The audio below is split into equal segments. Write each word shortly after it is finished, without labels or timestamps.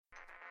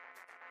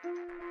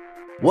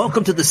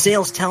Welcome to the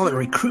Sales Talent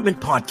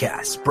Recruitment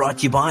Podcast, brought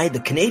to you by the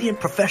Canadian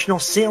Professional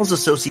Sales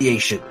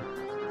Association.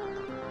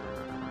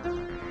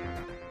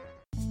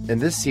 In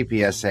this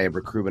CPSA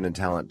Recruitment and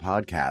Talent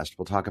podcast,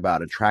 we'll talk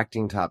about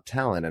attracting top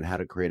talent and how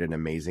to create an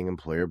amazing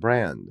employer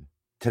brand.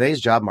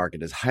 Today's job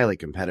market is highly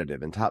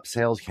competitive, and top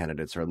sales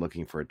candidates are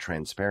looking for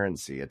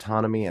transparency,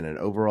 autonomy, and an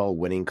overall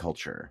winning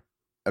culture.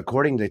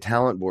 According to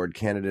Talent Board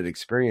Candidate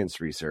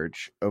Experience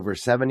Research, over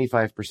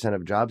 75%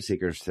 of job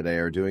seekers today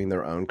are doing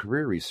their own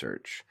career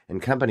research,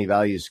 and company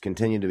values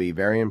continue to be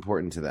very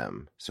important to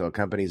them, so a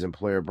company's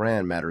employer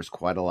brand matters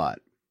quite a lot.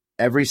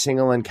 Every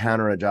single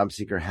encounter a job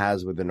seeker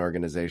has with an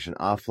organization,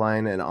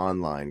 offline and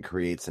online,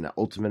 creates an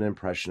ultimate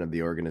impression of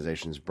the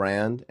organization's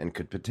brand and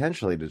could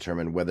potentially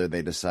determine whether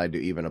they decide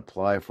to even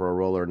apply for a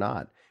role or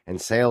not,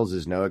 and sales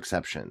is no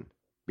exception.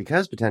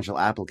 Because potential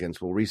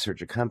applicants will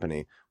research a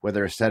company,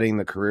 whether studying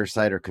the career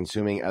site or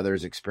consuming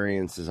others'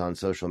 experiences on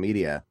social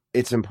media,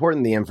 it's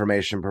important the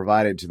information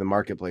provided to the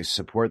marketplace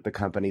support the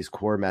company's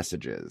core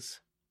messages.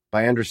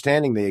 By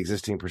understanding the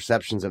existing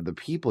perceptions of the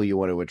people you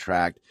want to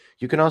attract,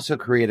 you can also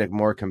create a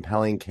more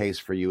compelling case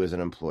for you as an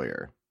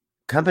employer.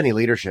 Company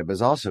leadership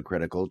is also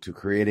critical to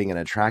creating an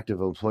attractive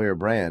employer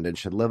brand and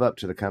should live up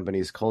to the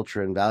company's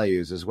culture and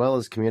values, as well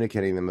as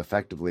communicating them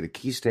effectively to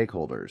key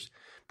stakeholders,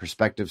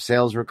 prospective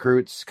sales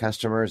recruits,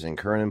 customers, and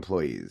current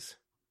employees.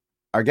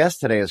 Our guest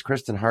today is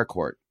Kristen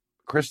Harcourt.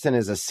 Kristen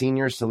is a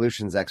senior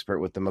solutions expert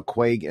with the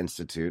McQuaig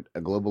Institute,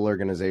 a global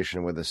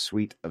organization with a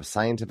suite of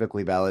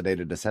scientifically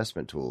validated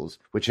assessment tools,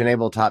 which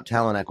enable top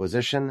talent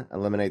acquisition,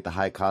 eliminate the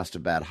high cost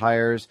of bad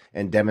hires,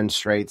 and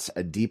demonstrates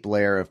a deep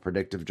layer of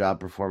predictive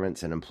job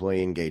performance and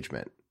employee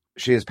engagement.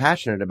 She is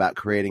passionate about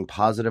creating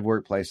positive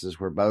workplaces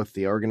where both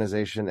the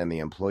organization and the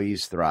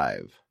employees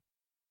thrive.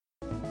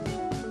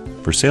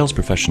 For sales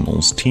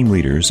professionals, team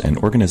leaders, and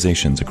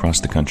organizations across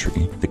the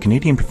country, the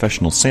Canadian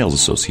Professional Sales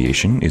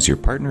Association is your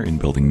partner in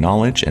building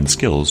knowledge and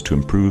skills to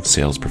improve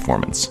sales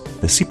performance.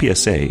 The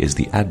CPSA is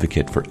the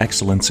advocate for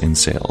excellence in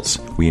sales.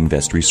 We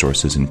invest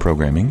resources in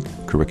programming,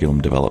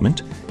 curriculum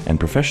development, and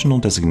professional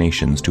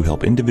designations to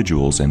help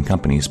individuals and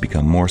companies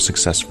become more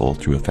successful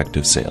through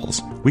effective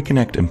sales. We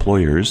connect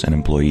employers and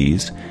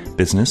employees,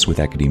 business with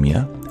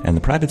academia, and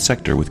the private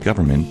sector with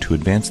government to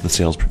advance the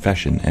sales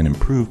profession and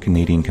improve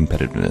Canadian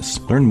competitiveness.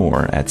 Learn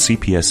more at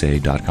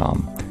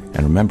cpsa.com.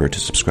 And remember to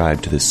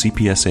subscribe to the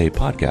CPSA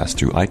podcast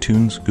through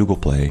iTunes, Google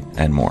Play,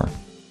 and more.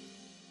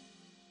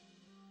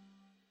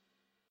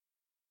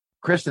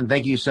 Kristen,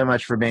 thank you so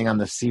much for being on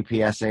the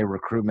CPSA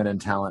Recruitment and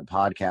Talent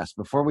podcast.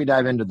 Before we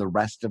dive into the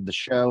rest of the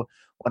show,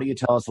 why don't you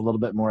tell us a little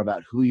bit more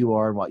about who you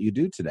are and what you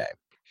do today?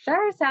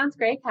 Sure. Sounds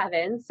great,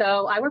 Kevin.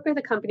 So I work with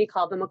a company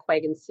called the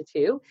McQuaig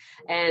Institute,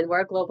 and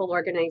we're a global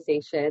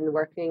organization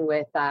working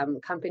with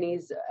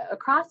companies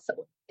across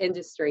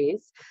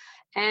industries.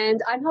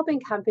 And I'm helping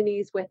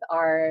companies with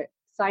our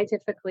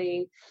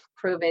scientifically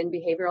proven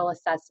behavioral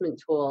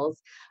assessment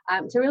tools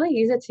to really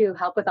use it to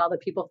help with all the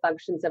people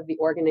functions of the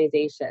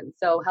organization.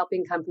 So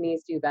helping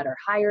companies do better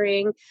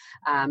hiring,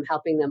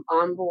 helping them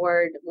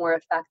onboard more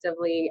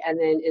effectively. And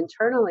then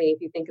internally,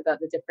 if you think about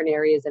the different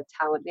areas of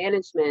talent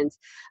management,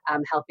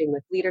 helping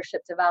with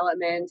leadership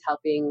development,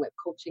 helping with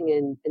coaching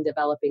and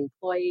developing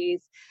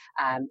employees,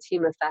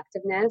 team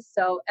effectiveness.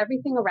 So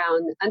everything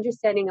around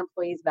understanding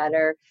employees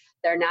better,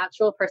 their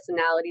natural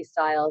personality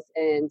styles,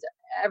 and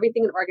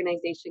everything an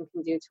organization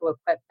can do to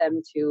equip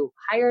them to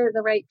hire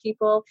the right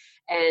people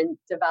and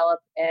develop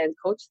and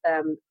coach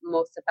them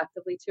most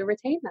effectively to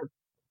retain them.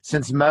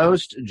 Since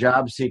most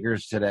job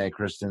seekers today,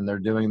 Kristen, they're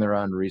doing their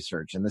own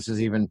research, and this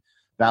is even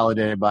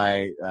validated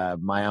by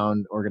my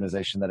own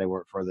organization that I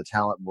work for, the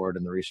Talent Board,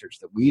 and the research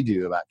that we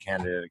do about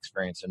candidate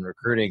experience and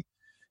recruiting,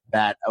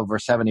 that over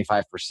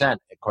 75%,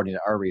 according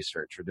to our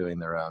research, are doing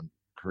their own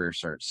career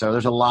search. So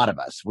there's a lot of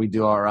us. We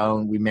do our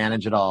own, we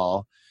manage it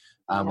all.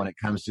 When it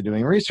comes to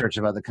doing research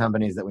about the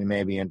companies that we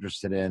may be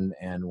interested in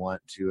and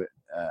want to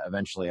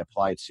eventually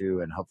apply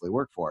to and hopefully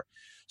work for.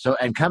 So,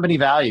 and company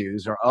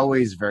values are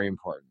always very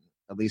important.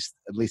 At least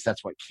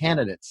that's what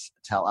candidates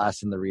tell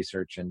us in the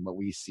research and what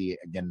we see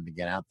again and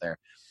again out there.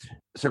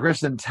 So,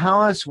 Kristen,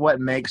 tell us what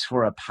makes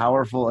for a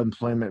powerful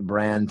employment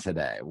brand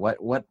today. What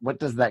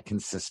does that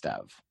consist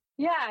of?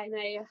 Yeah, and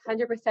I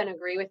 100%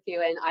 agree with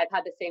you. And I've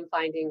had the same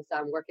findings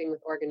working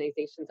with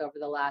organizations over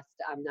the last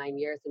 9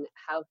 years and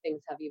how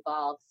things have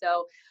evolved.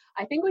 So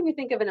I think when you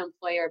think of an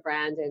employer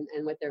brand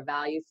and what their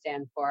values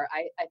stand for,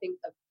 I think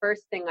the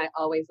first thing I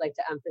always like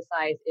to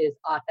emphasize is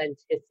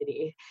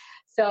authenticity.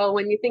 So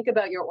when you think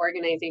about your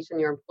organization,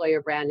 your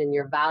employer brand, and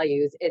your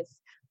values, it's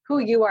who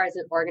you are as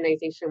an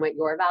organization, what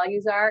your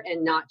values are,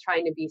 and not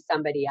trying to be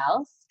somebody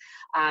else.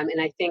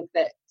 And I think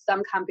that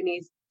some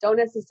companies don't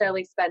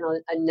necessarily spend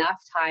enough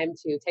time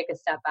to take a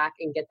step back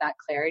and get that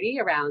clarity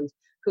around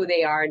who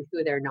they are and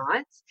who they're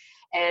not.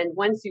 And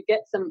once you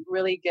get some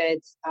really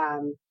good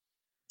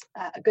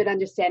a good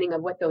understanding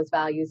of what those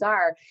values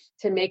are,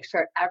 to make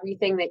sure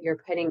everything that you're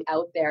putting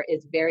out there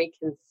is very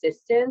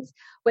consistent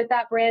with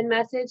that brand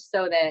message,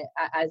 so that,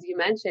 as you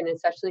mentioned,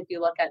 especially if you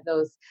look at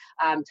those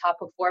top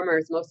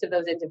performers, most of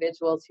those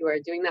individuals who are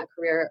doing that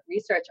career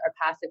research are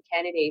passive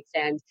candidates,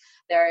 and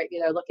they're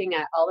looking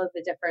at all of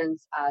the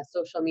different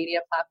social media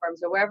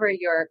platforms or wherever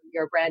your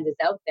brand is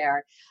out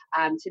there,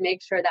 to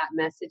make sure that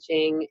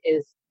messaging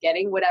is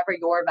getting whatever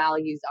your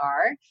values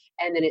are,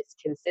 and then it's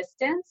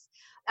consistent.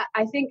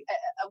 I think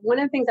one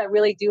of the things I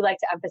really do like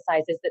to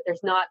emphasize is that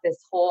there's not this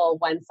whole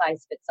one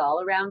size fits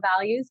all around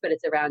values, but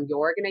it's around your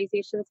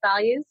organization's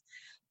values.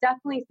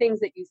 Definitely things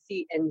that you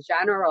see in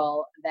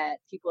general that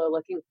people are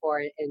looking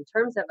for in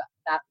terms of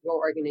that your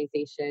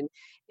organization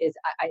is,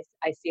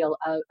 I see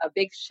a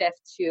big shift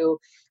to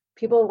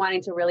people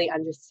wanting to really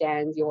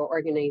understand your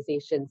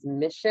organization's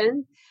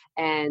mission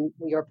and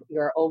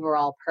your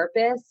overall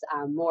purpose,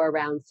 more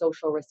around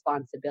social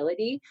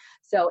responsibility.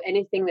 So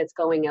anything that's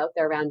going out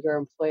there around your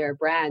employer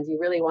brand, you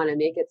really want to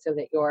make it so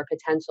that your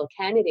potential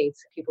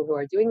candidates, people who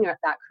are doing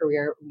that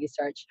career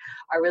research,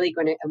 are really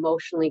going to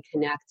emotionally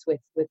connect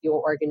with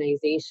your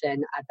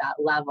organization at that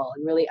level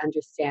and really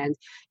understand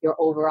your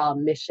overall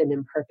mission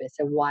and purpose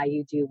and why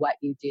you do what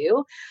you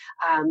do.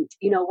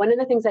 One of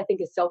the things I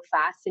think is so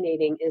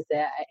fascinating is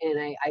that, and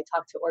I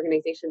talk to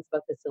organizations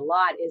about this a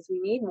lot, is we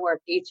need more of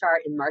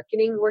HR and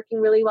marketing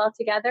working really well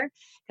together.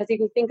 Because if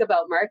you think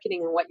about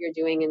marketing and what you're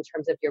doing in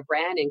terms of your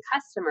brand and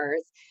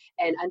customers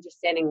and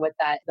understanding what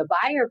the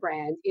buyer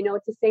brand,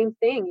 it's the same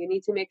thing. You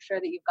need to make sure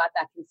that you've got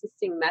that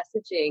consistent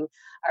messaging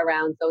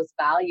around those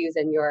values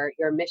and your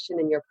mission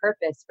and your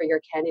purpose for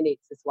your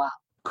candidates as well.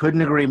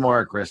 Couldn't agree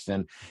more,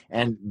 Kristen.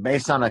 And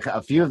based on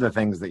a few of the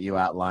things that you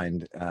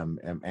outlined,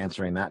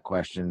 answering that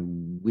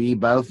question, we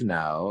both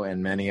know,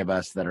 and many of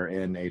us that are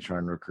in HR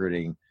and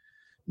recruiting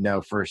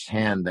know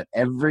firsthand, that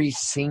every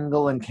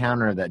single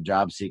encounter that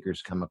job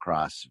seekers come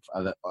across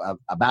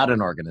about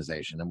an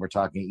organization, and we're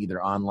talking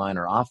either online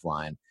or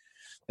offline,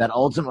 that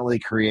ultimately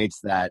creates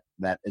that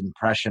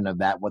impression of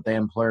what the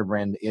employer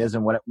brand is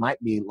and what it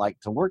might be like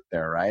to work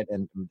there, right?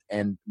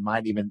 And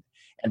might even,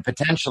 and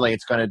potentially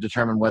it's going to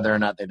determine whether or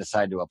not they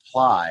decide to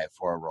apply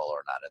for a role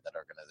or not at that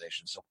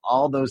organization. So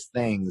all those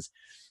things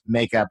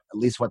make up at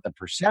least what the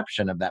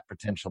perception of that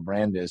potential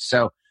brand is.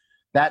 So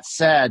that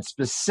said,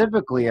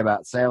 specifically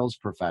about sales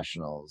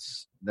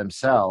professionals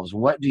themselves,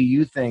 what do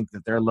you think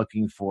that they're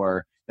looking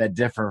for that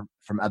differ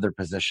from other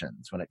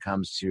positions when it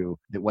comes to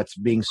what's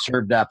being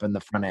served up in the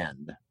front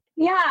end?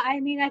 Yeah,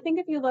 I think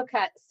if you look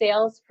at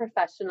sales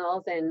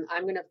professionals, and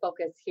I'm going to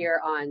focus here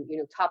on,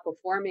 top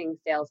performing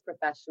sales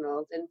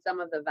professionals and some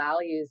of the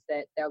values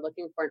that they're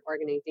looking for in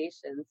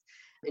organizations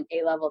and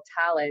A-level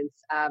talents.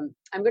 I'm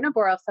going to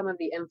borrow some of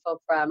the info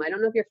from, I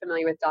don't know if you're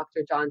familiar with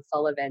Dr. John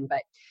Sullivan,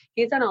 but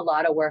he's done a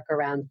lot of work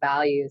around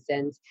values.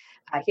 And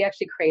he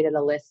actually created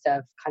a list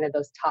of kind of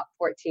those top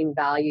 14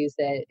 values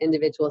that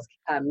individuals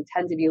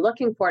tend to be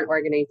looking for in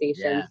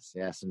organizations.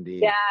 Yes,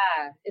 indeed.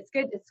 Yeah, it's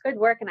good. It's good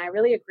work. And I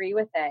really agree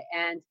with it.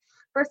 And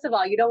first of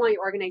all, you don't want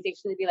your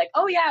organization to be like,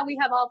 oh yeah, we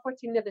have all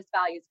 14 of these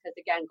values. Because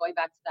again, going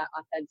back to that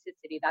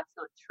authenticity, that's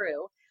not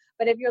true.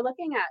 But if you're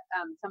looking at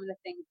some of the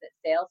things that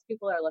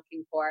salespeople are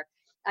looking for,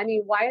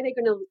 why are they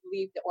going to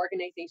leave the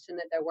organization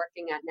that they're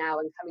working at now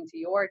and coming to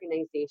your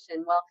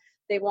organization? Well,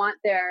 they want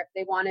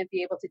to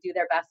be able to do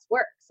their best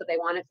work. So they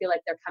want to feel like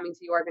they're coming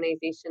to your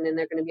organization and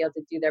they're going to be able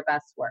to do their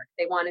best work.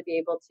 They want to be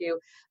able to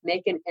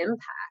make an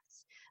impact.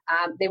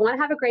 They want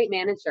to have a great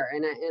manager,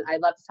 and I'd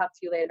love to talk to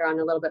you later on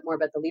a little bit more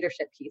about the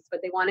leadership piece,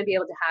 but they want to be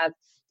able to have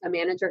a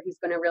manager who's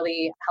going to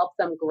really help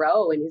them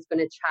grow and who's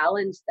going to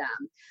challenge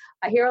them.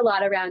 I hear a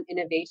lot around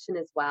innovation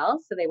as well.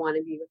 So they want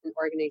to be with an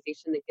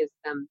organization that gives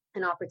them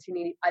an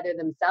opportunity either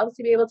themselves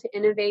to be able to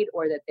innovate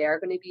or that they're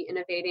going to be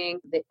innovating.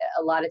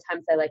 A lot of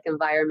times I like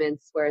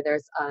environments where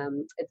there's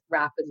it's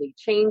rapidly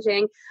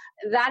changing.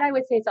 That I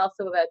would say is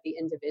also about the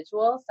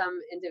individual.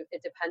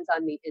 It depends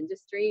on the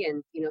industry,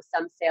 and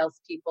some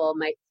salespeople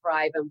might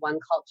thrive in one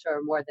culture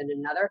more than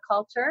another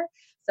culture.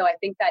 So I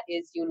think that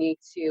is unique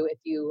to if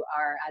you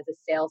are, as a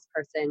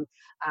salesperson,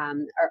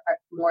 are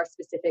more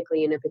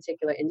specifically in a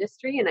particular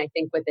industry. And I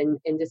think within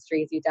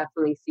industries, you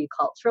definitely see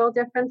cultural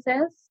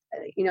differences.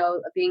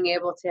 Being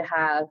able to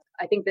have,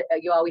 I think that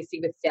you always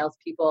see with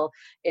salespeople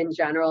in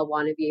general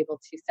want to be able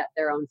to set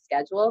their own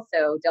schedule.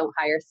 So don't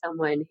hire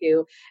someone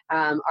who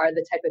are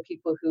the type of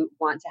people who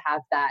want to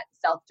have that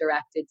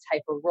self-directed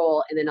type of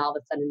role and then all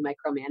of a sudden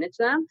micromanage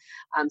them.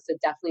 So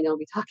definitely don't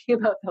be talking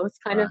about those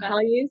kind of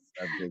values.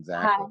 That's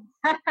exactly.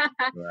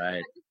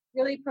 Right.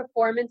 Really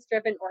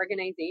performance-driven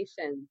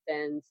organizations,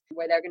 and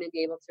where they're going to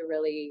be able to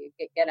really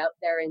get out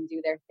there and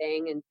do their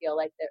thing and feel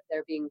like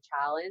they're being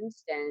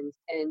challenged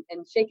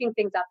and shaking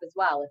things up as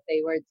well. If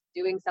they were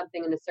doing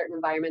something in a certain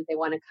environment, they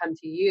want to come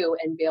to you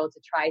and be able to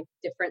try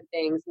different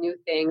things, new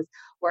things,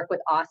 work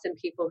with awesome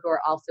people who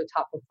are also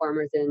top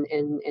performers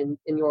in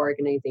your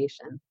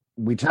organization.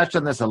 We touched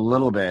on this a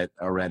little bit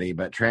already,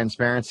 but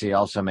transparency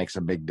also makes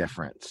a big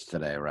difference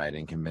today, right?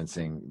 In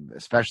convincing,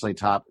 especially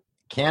top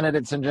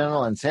candidates in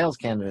general and sales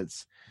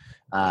candidates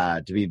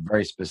to be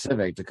very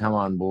specific, to come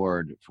on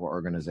board for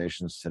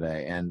organizations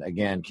today. And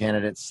again,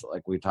 candidates,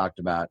 like we talked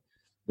about,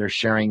 they're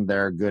sharing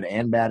their good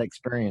and bad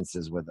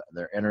experiences with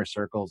their inner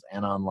circles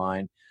and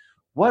online.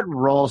 What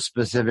role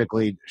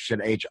specifically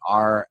should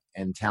HR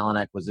and talent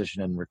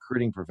acquisition and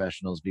recruiting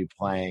professionals be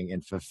playing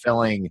in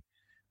fulfilling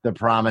the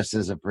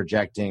promises of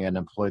projecting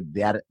an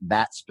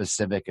that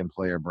specific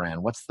employer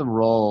brand? What's the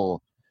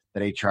role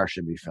that HR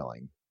should be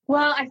filling?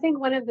 Well, I think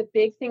one of the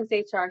big things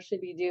HR should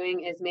be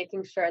doing is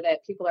making sure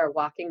that people are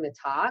walking the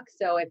talk.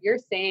 So if you're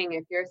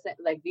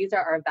like, these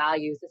are our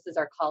values, this is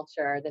our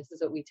culture, this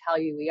is what we tell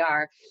you we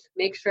are,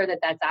 make sure that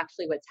that's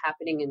actually what's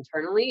happening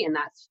internally. And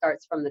that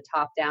starts from the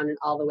top down and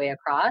all the way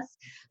across.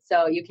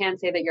 So you can't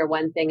say that you're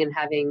one thing and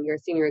having your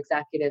senior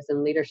executives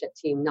and leadership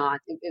team not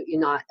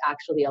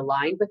actually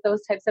aligned with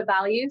those types of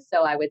values.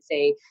 So I would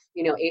say,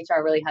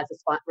 HR really has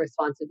a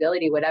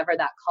responsibility, whatever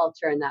that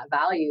culture and that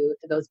value,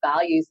 those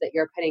values that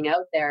you're putting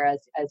out there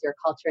as your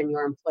culture and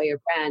your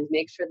employer brand,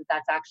 make sure that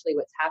that's actually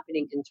what's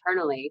happening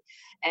internally.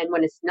 And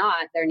when it's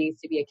not, there needs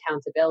to be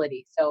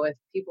accountability. So if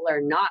people are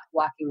not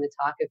walking the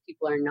talk, if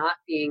people are not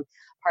being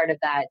part of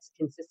that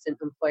consistent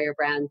employer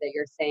brand that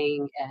you're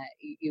saying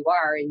you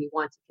are and you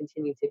want to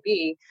continue to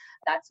be,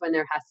 that's when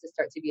there has to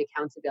start to be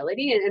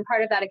accountability. And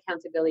part of that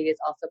accountability is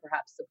also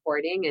perhaps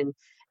supporting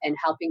and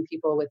helping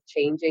people with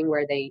changing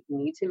where they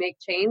need to make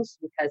change,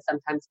 because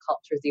sometimes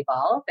cultures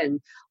evolve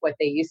and what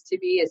they used to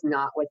be is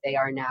not what they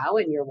are now,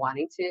 and you're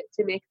wanting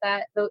to make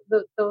that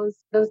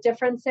those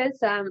differences,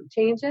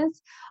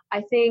 changes.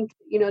 I think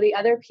the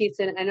other piece,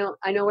 and I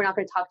know we're not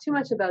going to talk too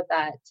much about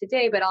that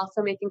today, but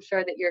also making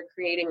sure that you're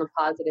creating a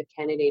positive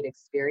candidate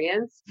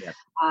experience. Yep.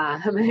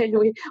 And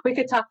we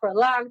could talk for a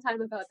long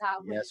time about that.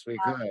 Yes, we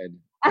could.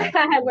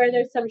 Where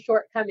there's some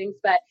shortcomings,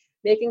 but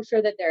making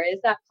sure that there is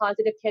that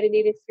positive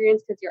candidate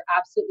experience, because you're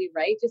absolutely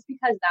right. Just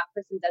because that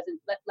person doesn't,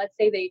 let's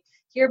say they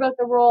hear about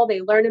the role,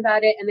 they learn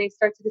about it, and they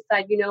start to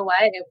decide,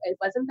 it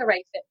wasn't the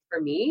right fit for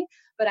me,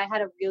 but I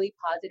had a really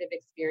positive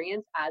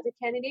experience as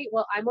a candidate.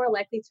 Well, I'm more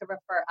likely to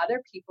refer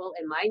other people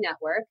in my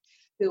network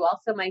who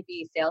also might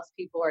be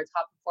salespeople or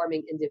top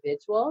performing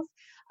individuals.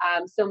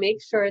 So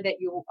make sure that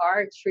you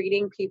are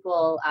treating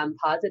people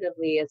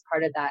positively as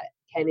part of that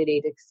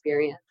candidate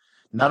experience.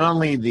 Not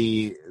only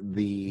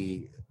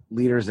the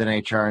leaders in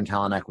HR and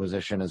talent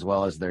acquisition, as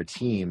well as their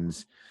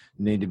teams,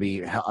 need to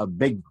be a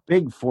big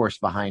force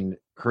behind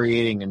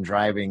creating and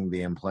driving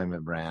the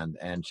employment brand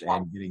and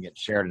getting it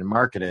shared and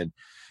marketed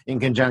in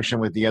conjunction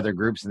with the other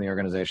groups in the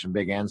organization,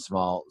 big and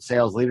small.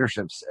 Sales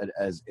leadership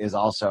is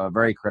also a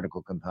very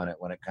critical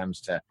component when it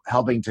comes to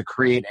helping to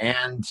create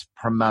and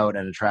promote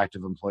an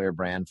attractive employer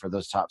brand for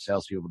those top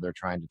salespeople they're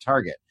trying to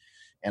target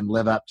and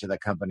live up to the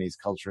company's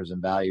cultures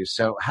and values.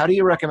 So how do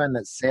you recommend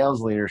that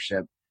sales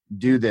leadership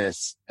do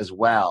this as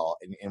well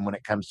in when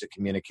it comes to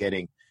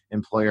communicating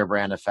employer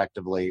brand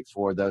effectively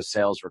for those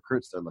sales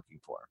recruits they're looking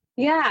for?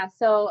 Yeah.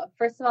 So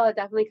first of all,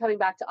 definitely coming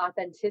back to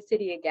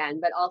authenticity again,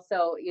 but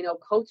also,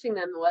 coaching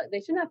them. They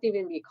shouldn't have to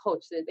even be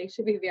coached. They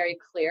should be very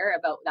clear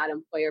about that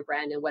employer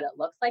brand and what it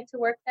looks like to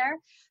work there.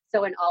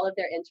 So in all of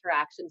their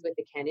interactions with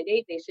the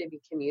candidate, they should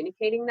be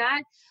communicating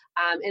that.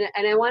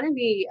 And I want to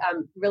be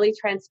really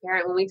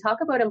transparent when we talk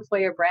about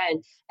employer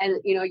brand and,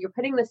 you're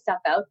putting this stuff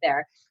out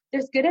there.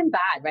 There's good and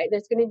bad, right?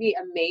 There's going to be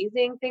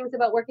amazing things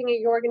about working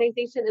at your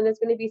organization, and there's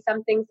going to be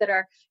some things that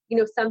are,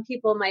 some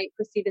people might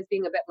perceive as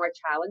being a bit more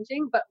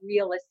challenging, but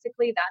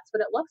realistically, that's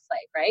what it looks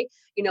like, right?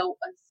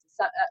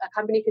 A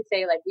company could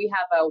say, like, we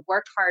have a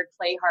work hard,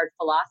 play hard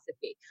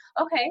philosophy.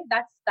 Okay,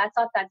 that's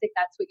authentic.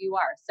 That's what you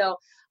are. So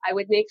I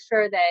would make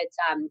sure that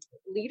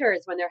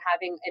leaders, when they're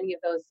having any of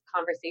those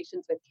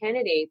conversations with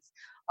candidates,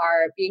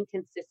 are being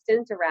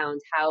consistent around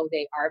how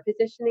they are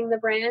positioning the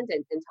brand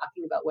and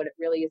talking about what it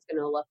really is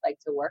going to look like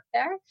to work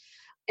there.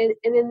 And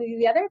then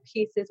the other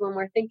piece is, when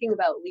we're thinking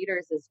about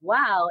leaders as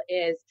well,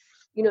 is,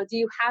 do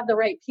you have the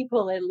right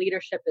people in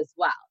leadership as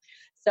well?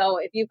 So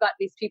if you've got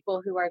these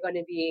people who are going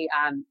to be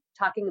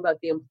talking about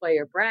the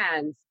employer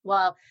brands,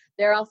 well,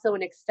 they're also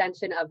an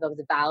extension of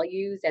those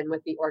values and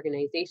what the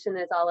organization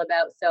is all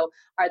about. So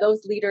are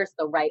those leaders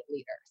the right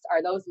leaders?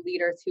 Are those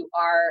leaders who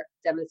are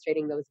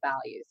demonstrating those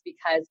values?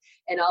 Because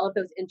in all of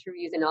those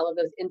interviews and all of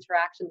those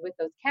interactions with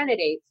those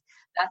candidates,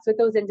 that's what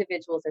those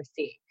individuals are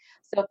seeing.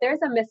 So if there's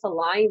a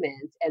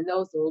misalignment and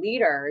those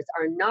leaders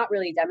are not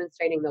really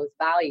demonstrating those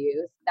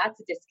values, that's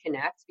a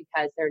disconnect,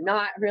 because they're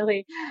not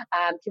really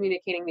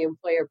communicating the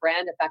employer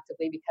brand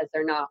effectively, because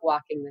they're not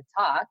walking the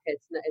talk.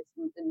 It's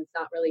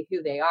not really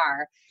who they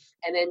are.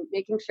 And then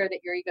making sure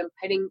that you're even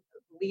putting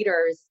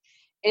leaders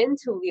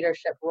into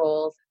leadership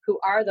roles who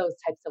are those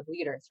types of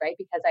leaders, right?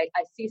 Because I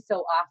see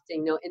so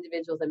often,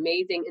 individuals,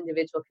 amazing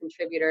individual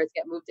contributors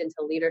get moved into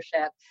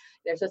leadership.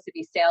 They're supposed to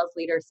be sales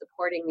leaders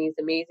supporting these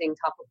amazing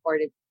top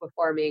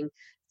performing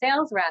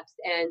sales reps,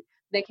 and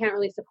they can't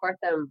really support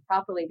them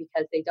properly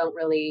because they don't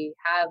really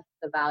have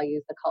the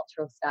values, the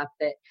cultural stuff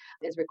that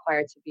is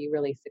required to be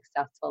really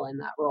successful in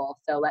that role.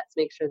 So let's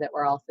make sure that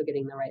we're also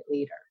getting the right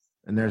leaders.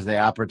 And there's the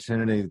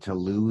opportunity to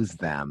lose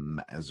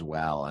them as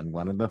well. And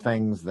one of the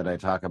things that I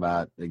talk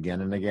about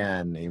again and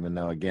again, even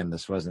though, again,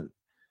 this wasn't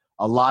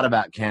a lot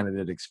about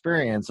candidate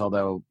experience,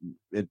 although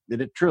it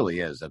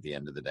truly is at the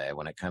end of the day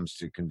when it comes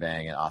to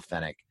conveying an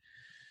authentic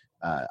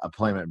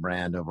employment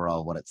brand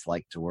overall, what it's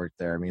like to work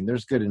there. I mean,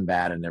 there's good and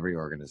bad in every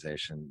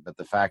organization, but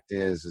the fact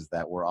is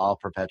that we're all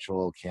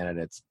perpetual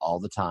candidates all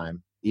the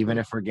time, even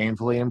if we're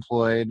gainfully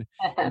employed,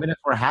 even if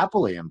we're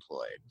happily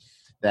employed,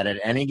 that at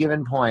any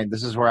given point,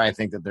 this is where I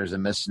think that there's a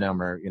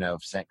misnomer,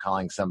 of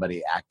calling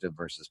somebody active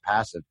versus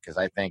passive, because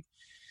I think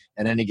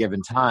at any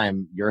given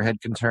time, your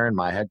head can turn,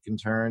 my head can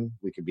turn.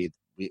 We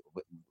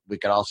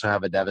could also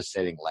have a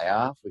devastating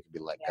layoff. We could be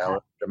let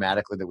go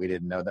dramatically that we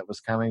didn't know that was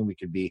coming. We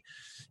could be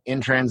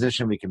in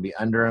transition. We could be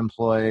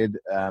underemployed.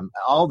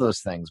 All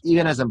those things.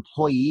 Even as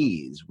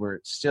employees, we're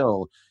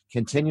still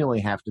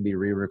continually have to be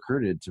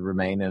re-recruited to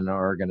remain in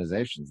our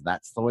organizations.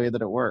 That's the way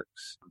that it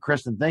works.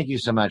 Kristen, thank you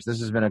so much. This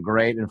has been a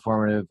great,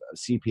 informative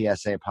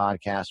CPSA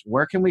podcast.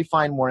 Where can we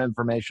find more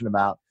information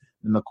about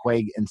the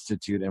McQuaig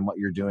Institute and what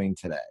you're doing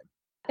today?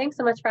 Thanks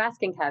so much for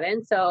asking,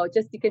 Kevin. So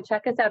you can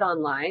check us out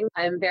online.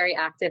 I'm very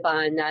active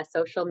on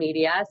social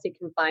media. So you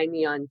can find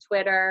me on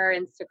Twitter,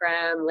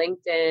 Instagram,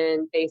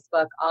 LinkedIn,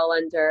 Facebook, all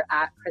under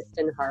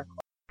 @Kristen Harcourt.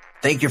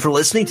 Thank you for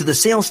listening to the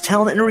Sales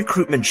Talent and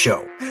Recruitment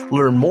Show.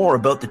 Learn more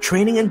about the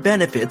training and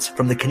benefits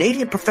from the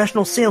Canadian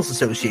Professional Sales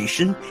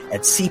Association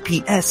at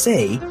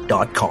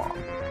cpsa.com.